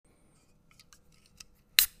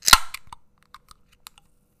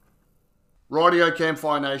Rightio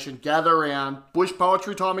Campfire Nation, gather around. Bush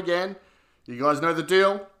poetry time again. You guys know the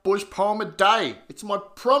deal. Bush poem a day. It's my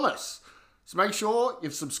promise. So make sure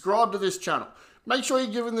you've subscribed to this channel. Make sure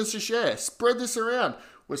you're giving this a share. Spread this around.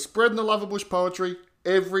 We're spreading the love of bush poetry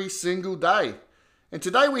every single day. And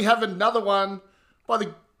today we have another one by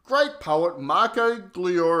the great poet Marco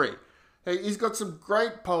Gliori. Hey, he's got some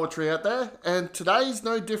great poetry out there, and today's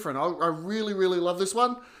no different. I really, really love this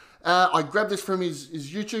one. I grabbed this from his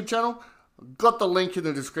YouTube channel. Got the link in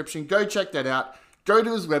the description. Go check that out. Go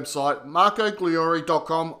to his website,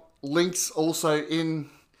 marcogliori.com. Links also in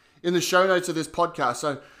the show notes of this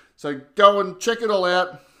podcast. So go and check it all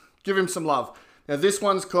out. Give him some love. Now this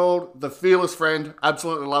one's called The Fearless Friend.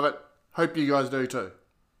 Absolutely love it. Hope you guys do too.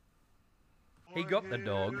 He got the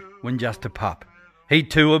dog when just a pup. He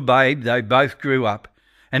too a babe, they both grew up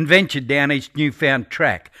and ventured down each newfound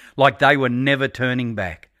track like they were never turning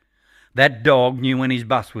back. That dog knew when his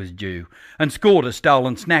bus was due and scored a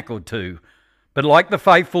stolen snack or two. But like the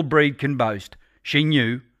faithful breed can boast, she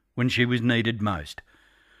knew when she was needed most.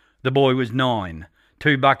 The boy was 9.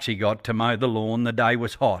 $2 he got to mow the lawn, the day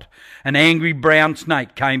was hot. An angry brown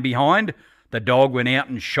snake came behind. The dog went out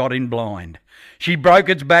and shot in blind. She broke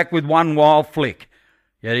its back with one wild flick.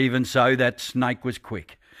 Yet even so that snake was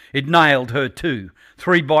quick. It nailed her too.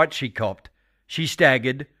 3 bites she copped. She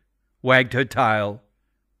staggered, wagged her tail,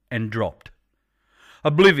 and dropped.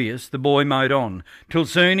 Oblivious, the boy mowed on, till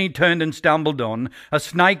soon he turned and stumbled on a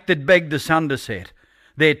snake that begged the sun to set,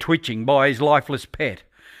 there twitching by his lifeless pet.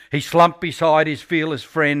 He slumped beside his fearless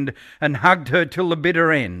friend and hugged her till the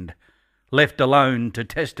bitter end, left alone to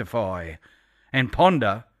testify and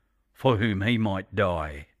ponder for whom he might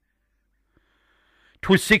die.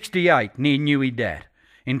 'Twas 68 near Newey Dat,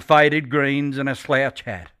 in faded greens and a slouch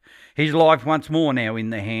hat. His life once more now in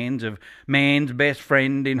the hands of man's best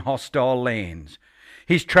friend in hostile lands.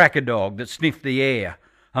 His tracker dog that sniffed the air,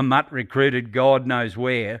 a mutt recruited God knows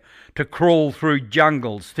where, to crawl through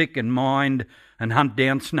jungles thick and mined and hunt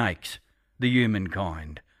down snakes, the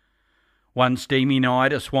humankind. One steamy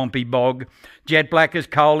night, a swampy bog, jet black as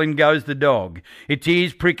coal, in goes the dog. Its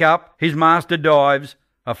ears prick up, his master dives,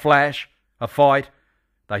 a flash, a fight,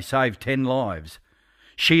 they saved 10 lives.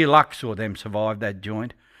 Sheer luck saw them survive that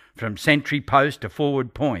joint. From sentry post to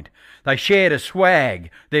forward point, they shared a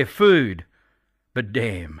swag, their food. But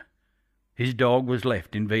damn, his dog was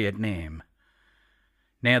left in Vietnam.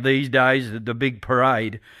 Now these days at the big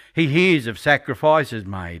parade, he hears of sacrifices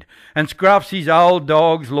made and scruffs his old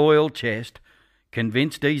dog's loyal chest,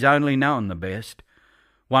 convinced he's only known the best.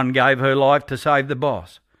 One gave her life to save the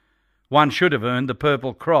boss. One should have earned the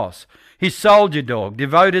Purple Cross. His soldier dog,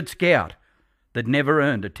 devoted scout, that never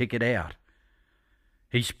earned a ticket out.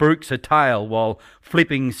 He spruiks a tale while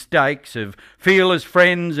flipping stakes of fearless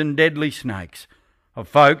friends and deadly snakes, of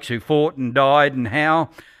folks who fought and died, and how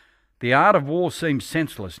the art of war seems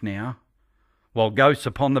senseless now, while ghosts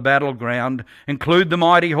upon the battleground include the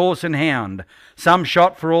mighty horse and hound, some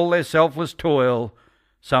shot for all their selfless toil,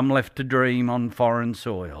 some left to dream on foreign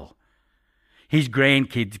soil. His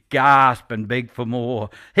grandkids gasp and beg for more.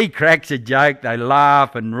 He cracks a joke, they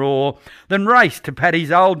laugh and roar, then race to pat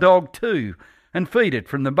his old dog too and feed it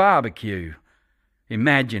from the barbecue,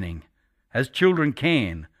 imagining, as children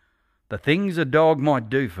can, the things a dog might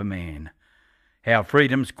do for man, how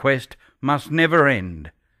freedom's quest must never end,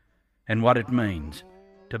 and what it means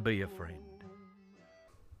to be a friend.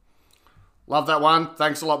 Love that one.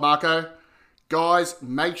 Thanks a lot, Marco. Guys,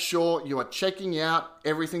 make sure you are checking out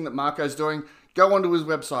everything that Marco's doing. Go onto his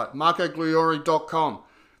website, marcogliori.com.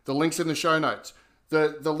 The link's in the show notes.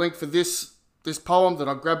 The link for this poem that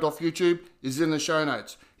I grabbed off YouTube is in the show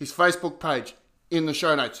notes. His Facebook page, in the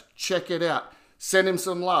show notes. Check it out. Send him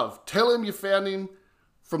some love. Tell him you found him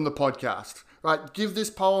from the podcast. Right? Give this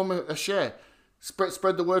poem a share.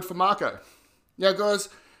 Spread the word for Marco. Now, guys,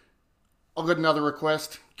 I've got another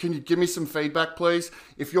request. Can you give me some feedback, please?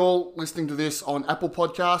 If you're listening to this on Apple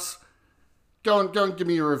Podcasts, go and give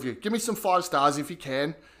me a review. Give me some 5 stars if you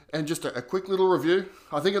can, and just a quick little review.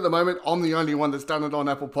 I think at the moment I'm the only one that's done it on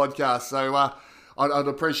Apple Podcasts, so I'd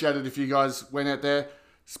appreciate it if you guys went out there,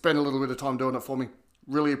 spend a little bit of time doing it for me.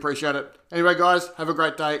 Really appreciate it. Anyway, guys, have a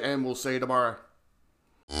great day, and we'll see you tomorrow.